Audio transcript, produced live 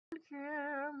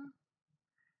Welcome.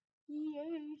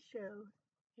 Yay. So,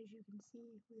 as you can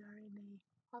see, we are in a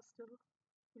hostel,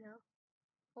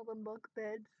 all the bunk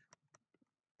beds.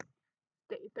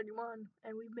 Day 31,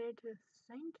 and we made it to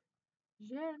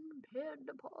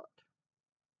Saint-Jean-Pied-de-Port.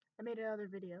 I made another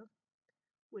video,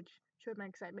 which showed my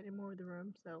excitement in more of the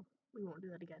room, so we won't do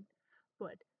that again.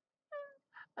 But,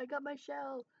 I got my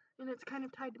shell, and it's kind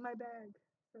of tied to my bag,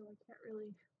 so I can't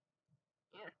really,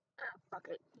 fuck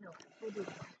it, we'll do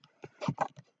that.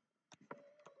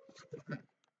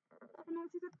 And as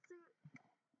you can see,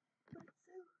 but it's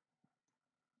so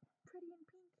pretty and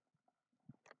pink.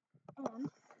 And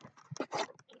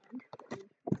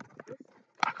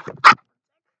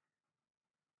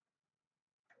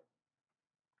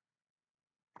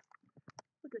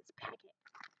look at this packet.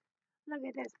 Look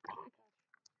at this packet.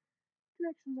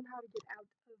 Directions on how to get out of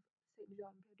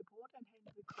Saint-Jean-Pied-de-Port and head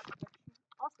to the correct direction.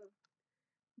 Also,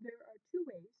 there are two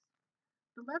ways.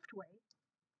 The left way,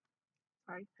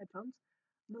 headphones.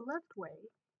 The left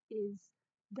way is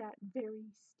that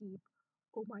very steep,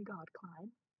 oh my god,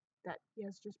 climb that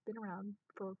has just been around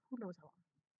for who knows how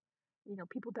long.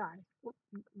 People die. Well,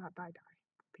 not die.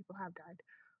 People have died.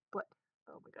 But,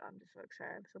 oh my god, I'm just so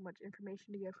excited. I have so much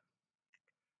information to give.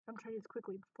 I'm trying this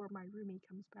quickly before my roomie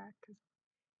comes back, because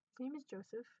his name is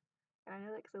Joseph, and I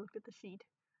know that because I looked at the sheet.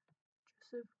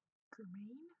 Joseph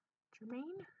Germain?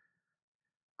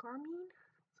 Carmine?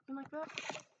 Something like that.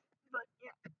 But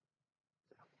yeah.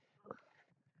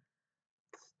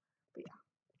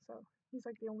 So he's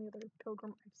like the only other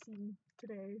pilgrim I've seen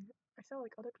today. I saw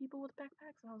like other people with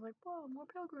backpacks, and I was like, whoa, more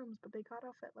pilgrims, but they got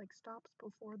off at like stops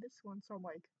before this one, so I'm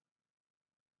like,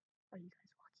 are you guys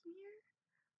walking here?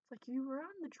 It's like you were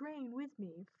on the train with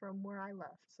me from where I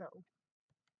left, so.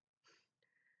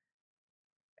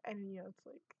 And it's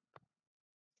like,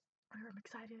 I'm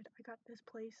excited. I got this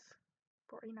place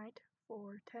for a night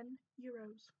for 10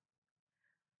 euros.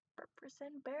 Breakfast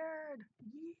and bed.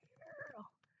 Yeah.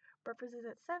 Breakfast is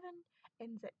at 7,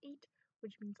 ends at 8,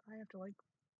 which means I have to like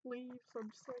leave. So I'm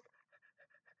just like,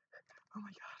 oh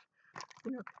my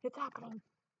god, it's happening.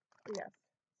 But yes.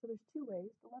 So there's two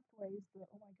ways. The left way is the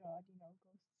oh my god, goes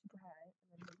super high,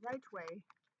 and then the right way,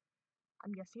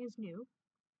 I'm guessing, is new.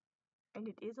 And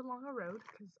it is along a road,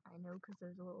 because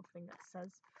there's a little thing that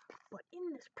says, but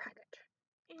in this packet,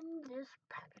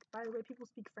 by the way, people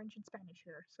speak French and Spanish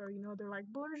here, so, they're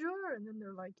like, bonjour, and then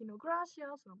they're like,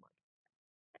 gracias, and I'm like,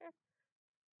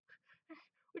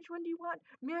 which one do you want,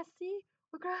 merci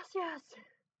or gracias?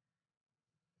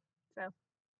 So,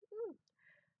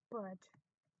 but,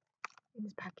 in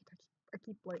this packet, I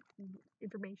keep like,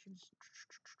 information,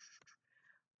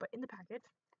 but in the packet,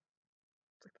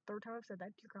 it's like the third time I've said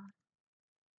that, dear god,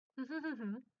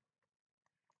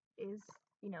 is,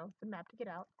 the map to get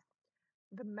out.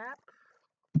 The map,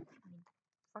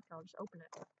 fuck it, I'll just open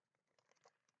it.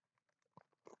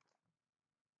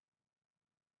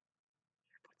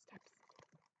 Footsteps.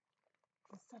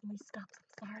 It suddenly stops,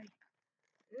 I'm sorry.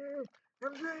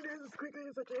 I'm trying to do this as quickly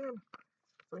as I can.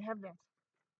 So we have this.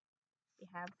 We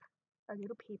have a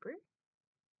little paper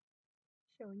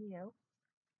showing,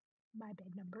 my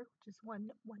bed number, which is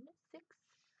 116.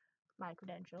 My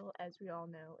credential, as we all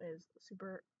know, is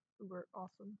super uber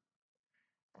awesome.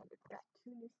 And it's got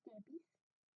two new stampies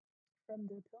from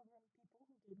the pilgrim people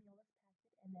who gave me all this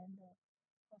packet, and then the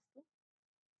hostel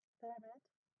that I'm at.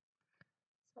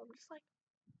 So I'm just like,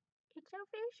 it's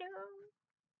official.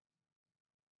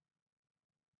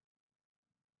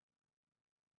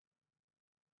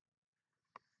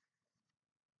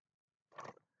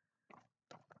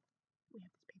 We have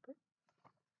this paper.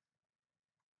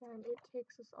 And it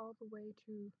takes us all the way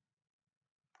to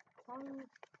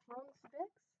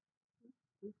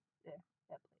Sticks? There,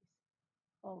 that place.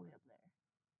 All the way up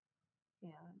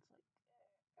there.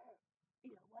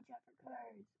 It's like, watch out for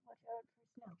cars, watch out for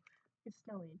snow. It's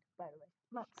snowing, by the way.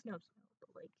 Not snow,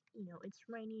 but like, it's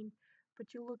raining,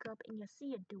 but you look up and you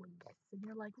see it doing this, and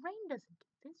you're like, rain doesn't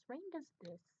do this, rain does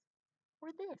this,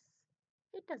 or this.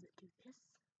 It doesn't do this.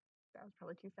 That was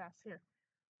probably too fast here.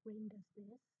 Rain does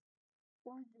this,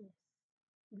 or this.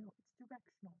 It's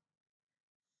directional.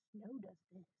 Snow does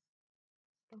this.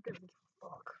 Don't give a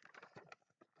fuck.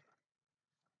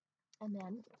 And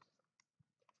then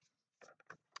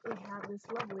we have this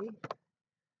lovely,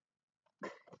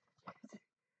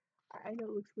 I know it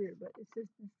looks weird, but it's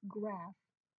just this graph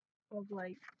of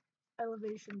like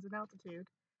elevations and altitude.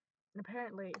 And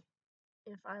apparently,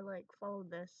 if I like follow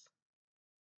this,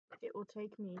 it will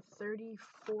take me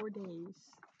 34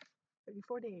 days.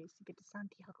 34 days to get to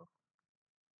Santiago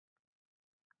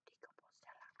de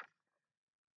Compostela.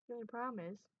 The only problem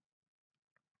is,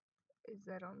 is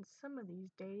that on some of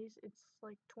these days it's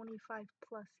like 25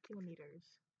 plus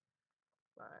kilometers.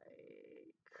 Like,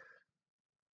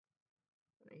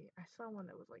 I saw one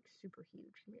that was like super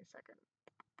huge. Give me a second.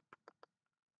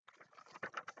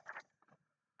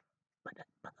 What is that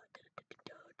sound?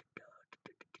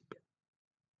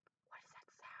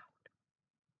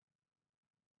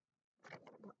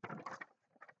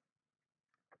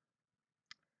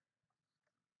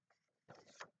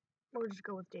 We'll just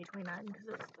go with day 29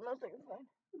 because it's the most fun.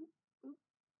 Oop, oop,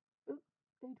 oop.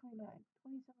 Day 29,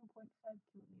 27.5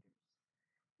 kilometers.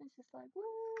 It's just like,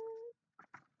 what?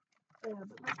 Yeah,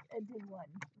 but look at day 1. I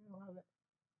love it.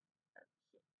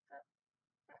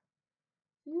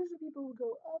 Usually people will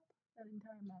go up that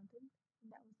entire mountain,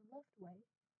 and that was the left way,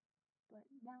 but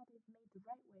now they've made the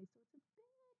right way, so it's a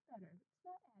bit better. It's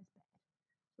not as bad.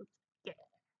 So it's, yeah,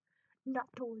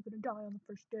 not totally gonna die on the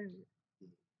first day.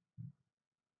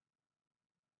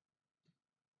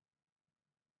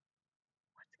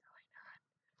 What's going on?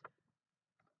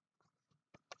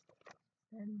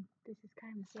 And this is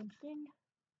kind of the same thing.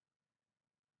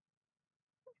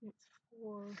 And it's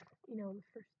for, the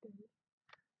first day.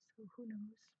 So who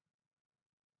knows?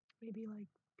 Maybe like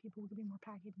people will give me more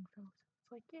package info.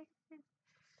 So it's like, yeah.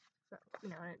 So,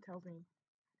 and it tells me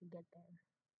how to get there.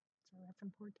 So that's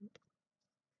important.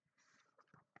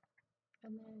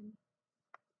 And then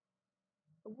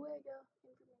the Way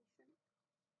information.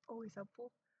 Always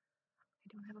helpful. I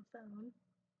don't have a phone.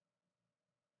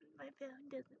 My phone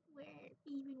doesn't work,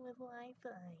 even with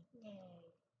Wi-Fi. No.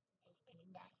 That was a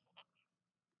face.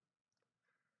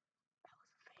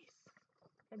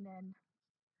 And then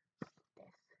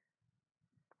this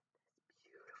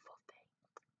beautiful thing.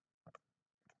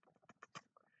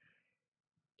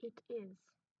 It is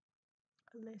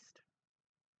a list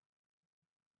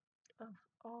of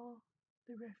all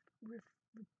the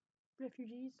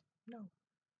refugees. No,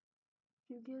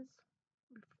 fugies.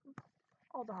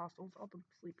 All the hostels, all the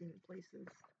sleeping places.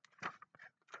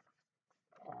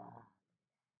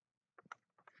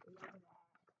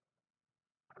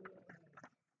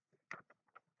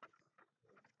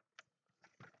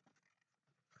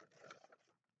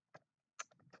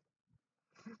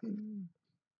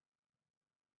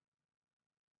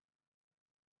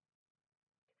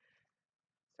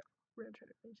 So we're gonna try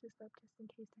to finish this up just in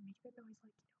case they make that noise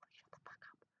like, shut the fuck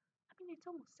up. I mean, it's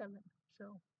almost 7,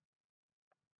 so,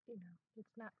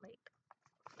 it's not late.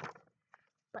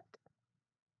 But,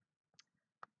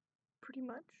 pretty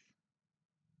much,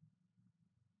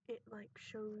 it, like,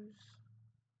 shows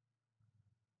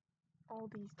all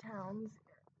these towns.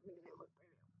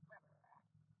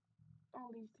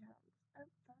 All these towns.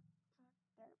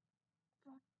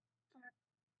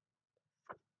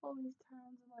 All these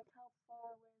towns and, like, how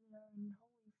far away they are and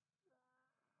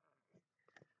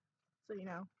holy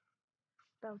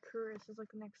So, Valkuris is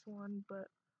like the next one, but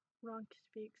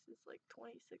Ronkspix is like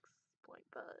 26.5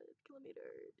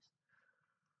 kilometers.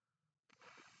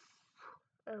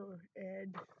 Oh,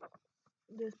 and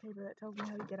this paper that tells me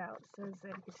how to get out says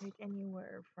that it could take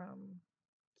anywhere from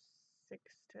 6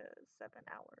 to 7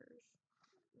 hours,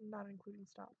 not including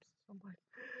stops. So I'm like,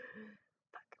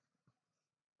 fuck.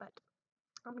 But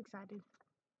I'm excited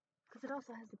because it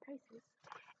also has the prices,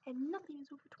 and nothing is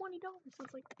over $20. So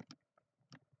it's like,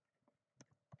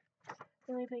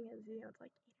 the only thing is, it's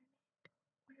like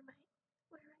internet.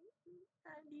 Do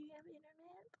you have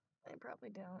internet? I probably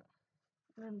don't.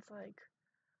 And it's like,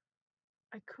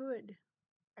 I could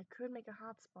make a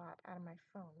hotspot out of my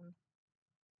phone.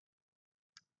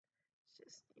 It's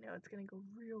just, it's gonna go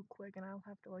real quick and I'll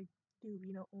have to like do,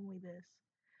 only this.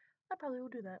 I probably will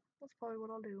do that. That's probably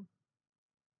what I'll do.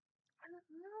 I don't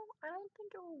know. I don't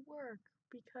think it will work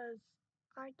because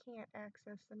I can't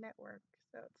access the network.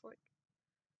 So it's like,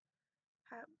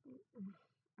 how,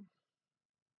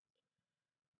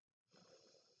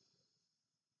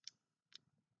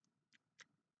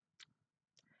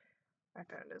 my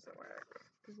phone doesn't work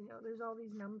because there's all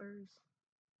these numbers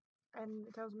and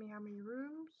it tells me how many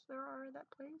rooms there are at that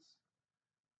place.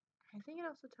 I think it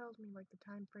also tells me like the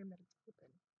time frame that it's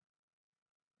open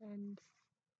and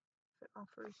if it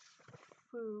offers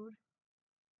food.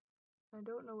 I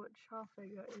don't know what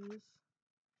chafega is.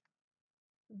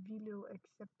 Vilo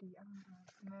accepti, I don't know.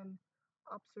 And then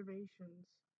observations.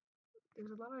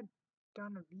 There's a lot of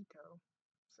Donavito,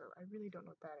 so I really don't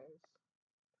know what that is.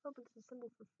 Oh, but it's a symbol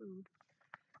for food.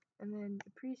 And then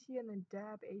Aprecia and then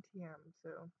Dab ATM,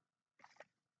 so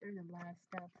there's a lot of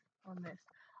stuff on this.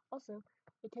 Also,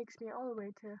 it takes me all the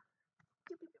way to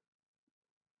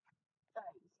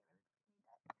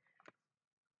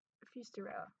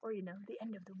Fustera, or the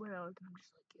end of the world. And I'm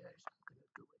just like, yes, I'm gonna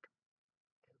do it.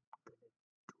 I'm gonna do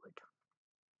it.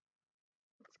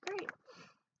 great.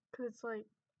 Because it's like,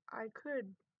 I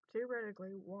could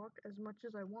theoretically walk as much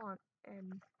as I want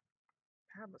and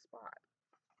have a spot.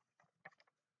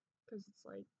 Because it's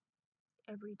like,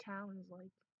 every town is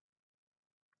like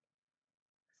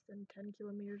less than 10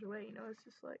 kilometers away. You know, it's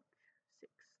just like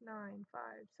 6, 9, 5,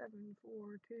 7,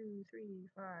 4, 2, 3,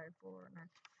 5, 4, 9.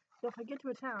 So if I get to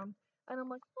a town and I'm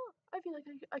like, oh, I feel like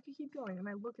I could keep going, and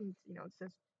I look and it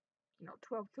says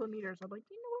 12 kilometers. I'm like,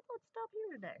 you know what? Let's stop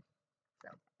here today. So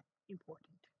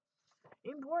important,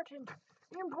 important,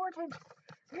 important,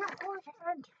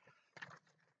 important.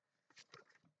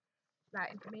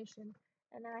 That information,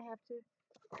 and then I have to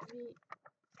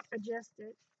readjust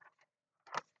it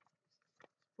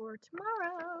for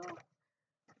tomorrow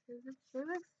because it's so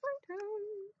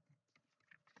exciting.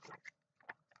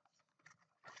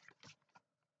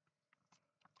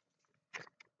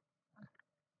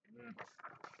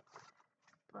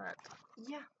 But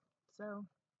yeah, so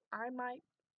I might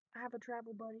have a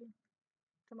travel buddy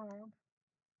tomorrow.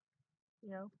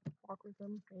 Walk with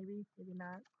him, maybe, maybe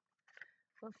not.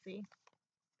 We'll see.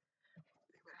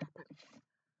 What happens.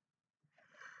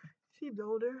 Seems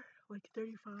older, like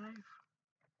 35.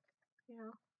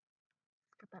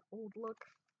 Got that old look.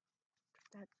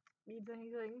 If that means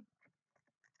anything.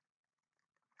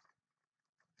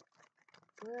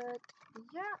 But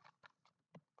yeah,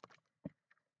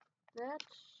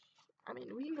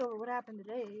 we can go over what happened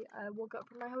today. I woke up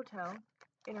from my hotel.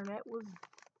 Internet was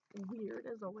weird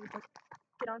as always. Like,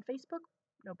 get on Facebook?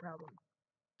 No problem.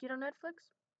 Get on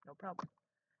Netflix? No problem.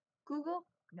 Google?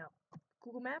 No.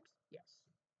 Google Maps? Yes.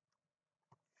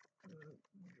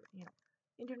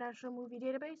 International Movie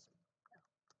Database? No.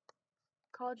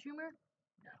 College Humor?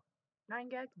 No.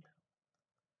 9gag? No.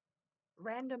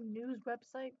 Random news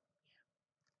website?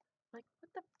 Like,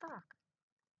 what the fuck?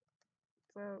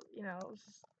 So, it was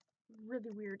just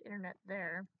really weird internet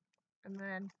there. And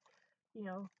then,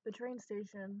 the train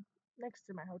station next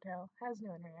to my hotel has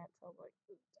no internet, so I was like,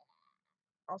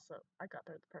 also, I got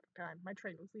there at the perfect time. My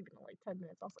train was leaving in like 10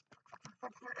 minutes. I was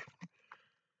like,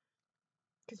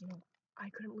 because, I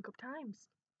couldn't look up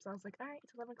times. So I was like, alright,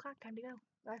 it's 11 o'clock, time to go.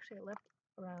 Actually, I left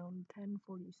around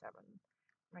 10:47.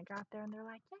 And I got there and they're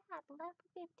like, yeah, at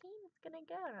 11:15 it's gonna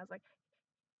go. And I was like,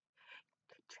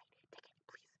 train ticket,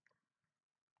 please.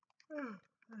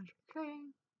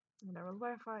 Okay. And there was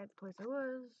Wi-Fi at the place I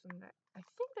was, and I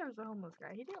think there was a homeless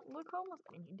guy. He didn't look homeless.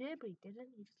 I mean, he did, but he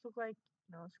didn't. He just looked like,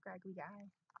 a scraggly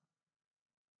guy.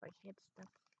 Like, he had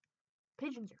stuff.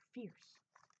 Pigeons are fierce,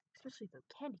 especially the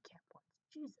handicapped ones.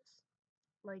 Jesus.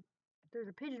 Like, there's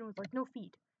a pigeon with, like, no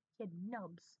feet. He had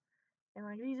nubs. And,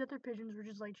 like, these other pigeons were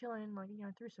just, like, chilling, like,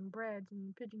 threw some breads,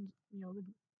 and pigeons,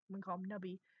 we call him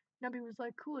Nubby. Nubby was,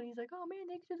 like, cool, and he's like, oh, man,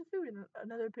 thanks for the food. And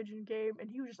another pigeon came,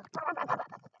 and he was just like, I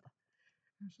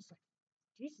was just like,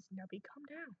 Jesus, Nubby, calm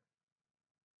down.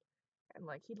 And,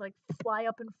 like, he'd, like, fly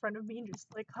up in front of me and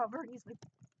just, like, hover, and he's like,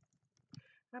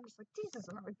 and I'm just like, Jesus,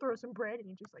 and I, like, throw some bread, and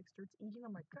he just, like, starts eating.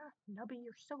 I'm like, God, Nubby,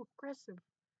 you're so aggressive.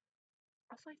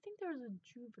 Also, I think there was a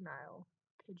juvenile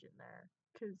pigeon there,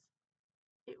 because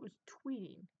it was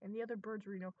tweeting, and the other birds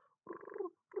were, they're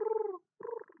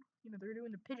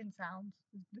doing the pigeon sounds,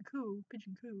 the coo,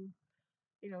 pigeon coo.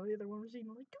 The other one was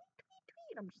even like, tweet, tweet,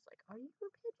 tweet. I'm just like, are you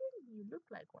a pigeon? You look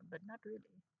like one, but not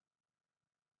really.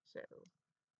 So,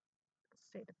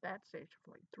 stayed at that station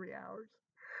for like 3 hours.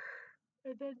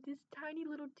 And then this tiny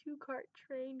little 2-cart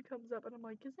train comes up, and I'm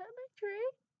like, is that my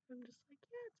train? I'm just like,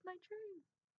 yeah, it's my train.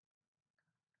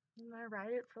 And I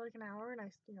ride it for like an hour, and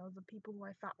the people who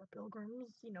I thought were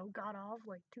pilgrims, got off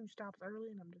like 2 stops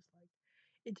early, and I'm just like,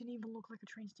 it didn't even look like a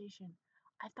train station.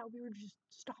 I thought we were just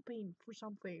stopping for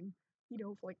something,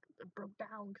 like it broke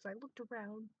down, because I looked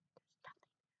around, there's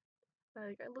nothing.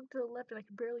 Like, I looked to the left and I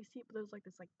could barely see it, but there was like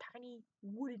this like tiny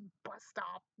wooden bus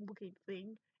stop looking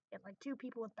thing, and like 2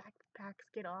 people with backpacks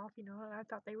get off, and I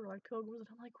thought they were like pilgrims,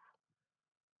 and I'm like,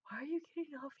 why are you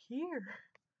getting off here?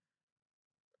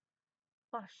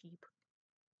 A lot of sheep.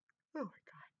 Oh my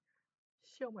god.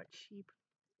 So much sheep.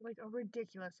 Like a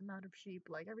ridiculous amount of sheep.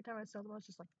 Like every time I saw them I was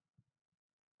just like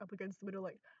up against the middle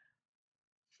like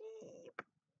sheep.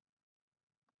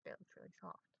 They looked really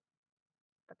soft.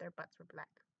 But their butts were black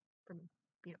from,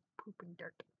 pooping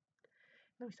dirt.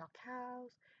 And then we saw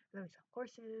cows, and then we saw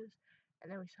horses, and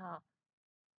then we saw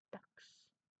ducks.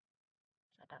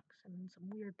 And then some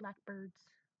weird black birds.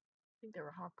 I think they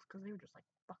were hawks because they were just like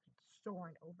fucking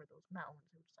soaring over those mountains.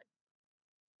 They were just like,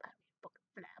 I mean, fucking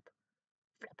flapping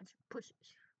some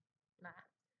pussies. Nah.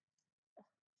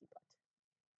 Butt.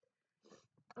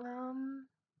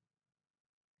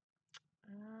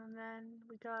 And then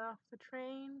we got off the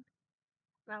train.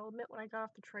 And I'll admit, when I got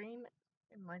off the train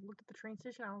and like looked at the train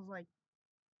station, I was like,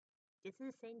 this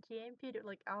is St. James Peter.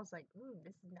 Like, I was like,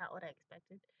 this is not what I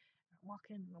expected. I'm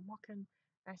walking, and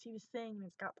I see this thing, and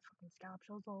it's got the fucking scallop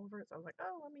shells all over it. So I was like,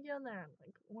 oh, let me get in there. And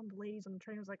like, one of the ladies on the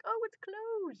train was like, oh, it's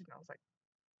closed. And I was like,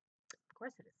 of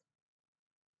course it is.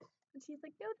 And she's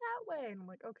like, go that way. And I'm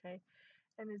like, okay.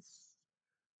 And it's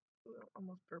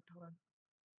almost burped. Hold on.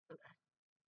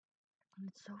 And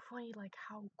it's so funny, like,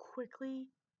 how quickly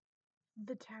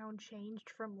the town changed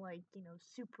from, like,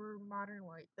 super modern,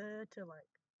 like, to, like,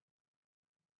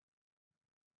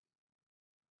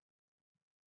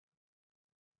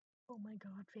 oh my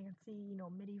god, fancy,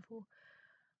 medieval.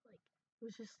 Like, it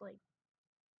was just, like,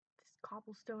 this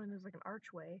cobblestone, and there's, like, an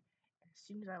archway. And as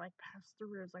soon as I, like, passed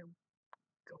through, it was, like,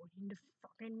 going into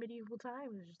fucking medieval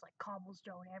times. It was just, like,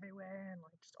 cobblestone everywhere, and,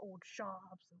 like, just old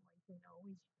shops, and, like,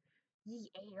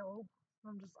 ye ale.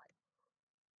 I'm just like,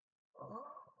 oh,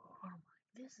 I'm like,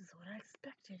 this is what I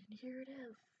expected, and here it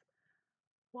is.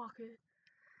 Walking,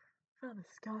 found a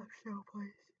scallop shell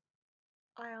place.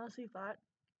 I honestly thought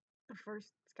the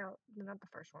first scout, not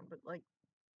the first one, but like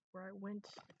where I went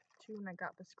to and I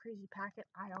got this crazy packet,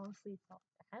 I honestly thought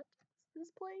that's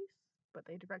this place, but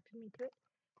they directed me to it.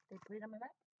 They put it on my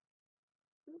map.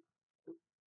 Oop, oop.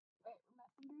 Right where my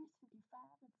fingers, 55,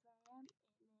 that's where I am.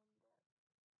 And then the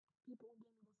people gave me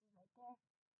this is right there.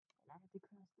 And I had to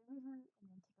cross the river and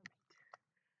then take a right.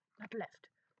 Not left.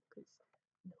 Because,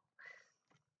 no.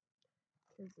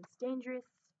 Because it's dangerous.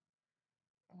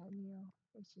 And,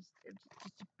 it's just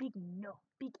a big no.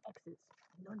 Big X's.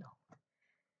 No, no.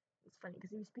 It's funny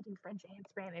because he was speaking French and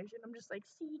Spanish, and I'm just like,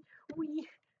 see, oui,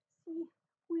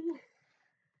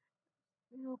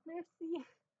 merci,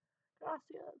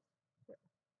 gracias. So,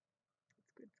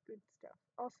 it's good stuff.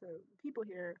 Also, people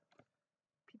here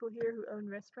who own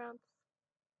restaurants,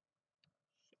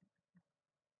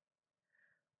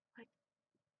 like,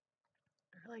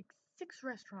 there are like 6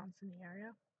 restaurants in the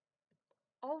area,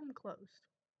 all of them closed.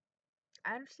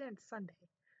 I understand it's Sunday,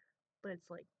 but it's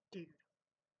like, dude,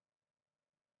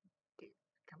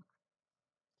 come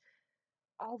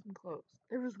on. All of them closed.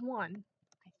 There was one,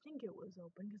 I think it was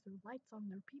open because there were lights on,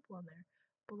 there were people in there,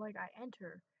 but like I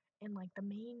enter, and like the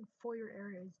main foyer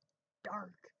area is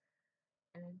dark.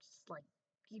 And it's just like,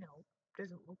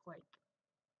 doesn't look like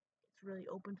it's really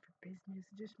open for business.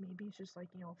 Just maybe it's just like,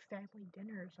 family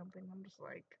dinner or something. I'm just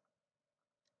like,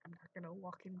 I'm not gonna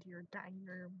walk into your dining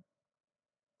room.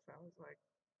 So I was like,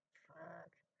 fuck.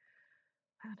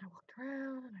 And then I walked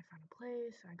around and I found a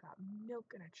place and I got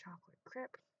milk and a chocolate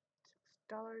crepe,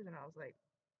 $6, and I was like,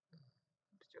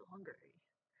 I'm still hungry.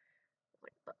 I was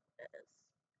like, fuck this.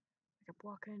 I kept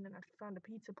walking and I found a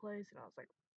pizza place and I was like,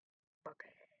 fuck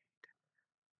it.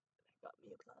 I got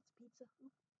me a Plaza Pizza.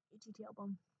 Itchy tail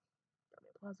bum. Got me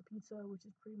a Plaza Pizza, which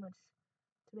is pretty much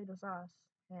tomato sauce,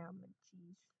 ham, and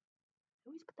cheese.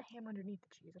 I always put the ham underneath the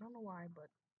cheese. I don't know why,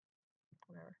 but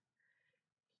whatever.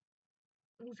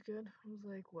 It was good. It was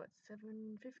like, what,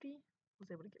 $7.50? I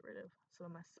was able to get rid of some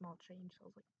of my small change, so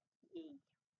I was like, yay.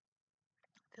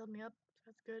 Filled me up, so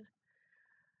that's good.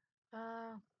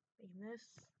 Making this.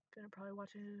 Gonna probably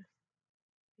watch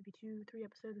maybe 2, 3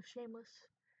 episodes of Shameless.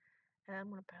 And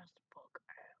I'm gonna pass the book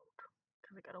out.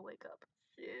 Because I gotta wake up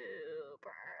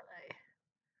super early.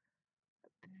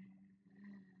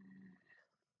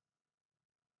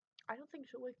 I don't think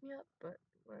she'll wake me up, but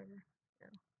whatever.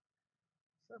 Yeah.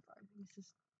 So far, it's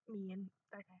just me and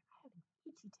that guy. I have an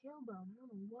itchy tailbone. I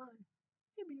don't know why.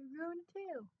 Maybe you're growing a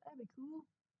tail. That'd be cool.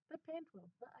 That Pantwell.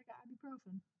 But I got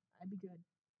ibuprofen. I'd be good.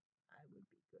 I would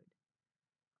be good.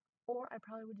 Or I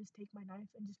probably would just take my knife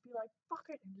and just be like, fuck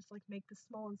it, and just like make the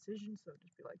small incision so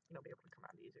just be like, be able to come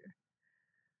out easier.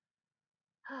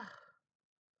 I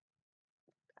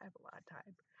have a lot of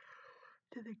time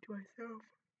to think to myself.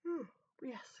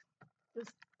 Yes.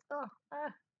 This,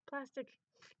 plastic.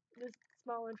 This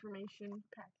small information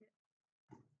packet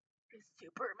is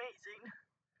super amazing.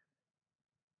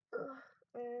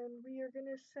 And we are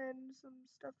gonna send some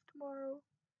stuff tomorrow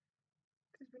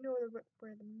because we know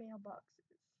where the mailbox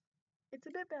is. It's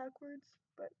a bit backwards,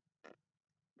 but it'll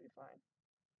be fine.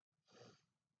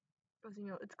 Because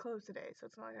it's closed today, so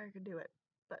it's not like I could do it.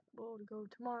 But we'll go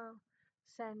tomorrow.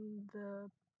 Send the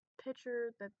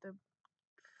picture that the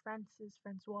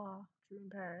Francois drew in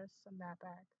Paris. Send that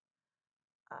back.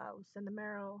 We'll send the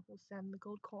Merrill. We'll send the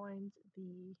gold coins,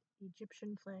 the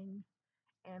Egyptian thing,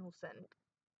 and we'll send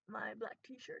my black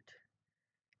T-shirt.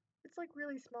 It's like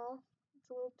really small. It's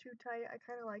a little too tight. I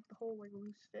kind of like the whole like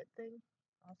loose fit thing.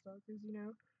 Also, because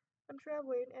I'm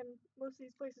traveling and most of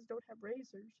these places don't have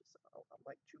razors, so I'm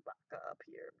like Chewbacca up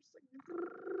here. I'm just like,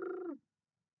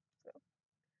 so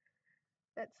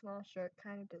that small shirt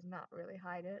kind of does not really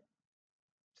hide it.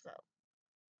 So,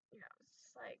 it's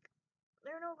just like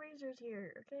There are no razors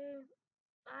here, okay?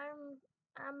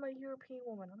 I'm a European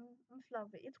woman. I'm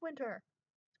fluffy. It's winter.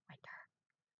 It's winter.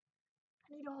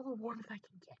 I need all the warmth I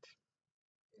can get.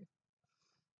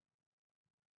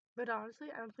 But honestly,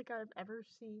 I don't think I've ever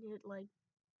seen it like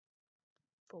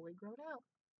fully grown out.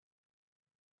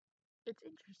 It's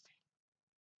interesting.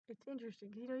 It's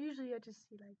interesting. Usually I just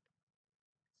see like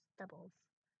stubbles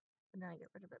and then I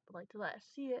get rid of it. But like till I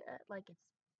see it at like its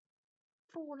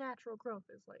full natural growth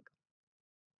is like,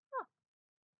 oh,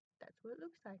 that's what it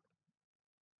looks like.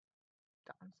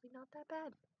 It's honestly not that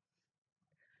bad.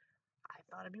 I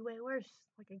thought it'd be way worse.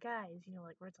 Like a guy's,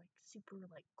 like where it's like super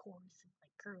like coarse and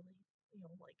like curly.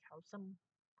 Like how some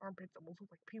armpits almost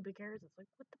look like pubic hairs. It's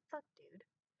like, what the fuck, dude?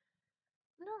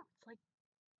 No, it's like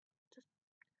just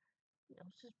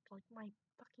it's just like my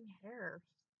fucking hair.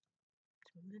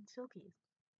 Smooth and silky.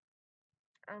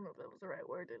 I don't know if that was the right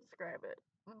word to describe it.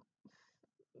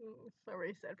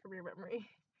 Erase that from your memory.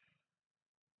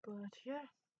 But yeah,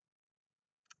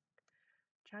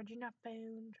 charging that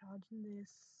phone, charging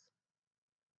this.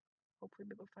 Hopefully,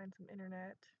 be able to find some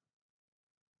internet.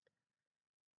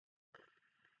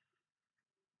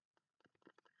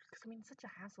 Because, it's such a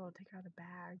hassle to take out a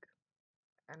bag.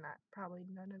 And that probably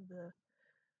none of the.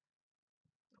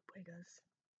 Oh,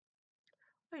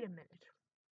 wait a minute.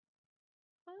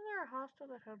 Wasn't there a hostel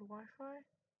that had Wi Fi?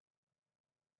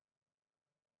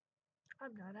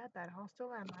 I'm not at that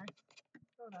hostel, am I?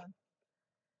 Hold on.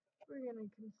 We're gonna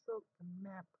consult the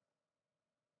map.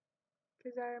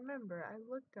 Because I remember I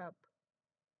looked up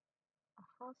a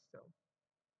hostel.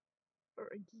 Or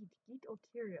a Geet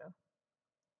Ulteria.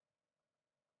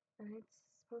 And it's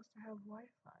supposed to have Wi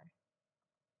Fi.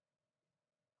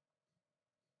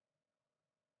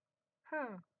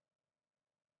 Huh.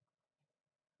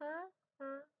 Huh?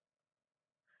 Huh?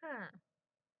 Huh.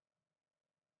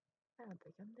 I don't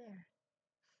think I'm there.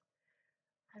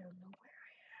 I don't know where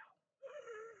I am.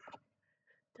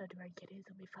 Don't worry, kiddies,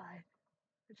 I'll be fine.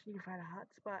 I just need to find a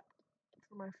hotspot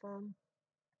for my phone.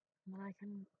 And then I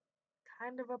can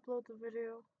kind of upload the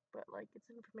video, but like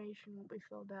its information won't be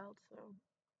filled out, so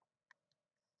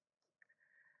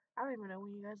I don't even know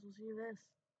when you guys will see this.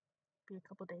 It'll be a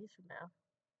couple days from now.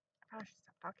 I probably should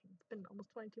stop talking. It's been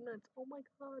almost 22 minutes. Oh my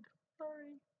god.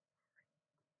 Sorry.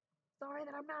 Sorry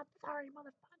that I'm not sorry,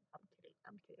 motherfucker. I'm kidding.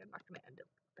 I'm kidding. I'm not gonna end it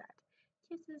like that.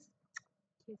 Kisses.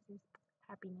 Kisses.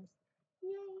 Happiness.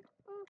 Yay.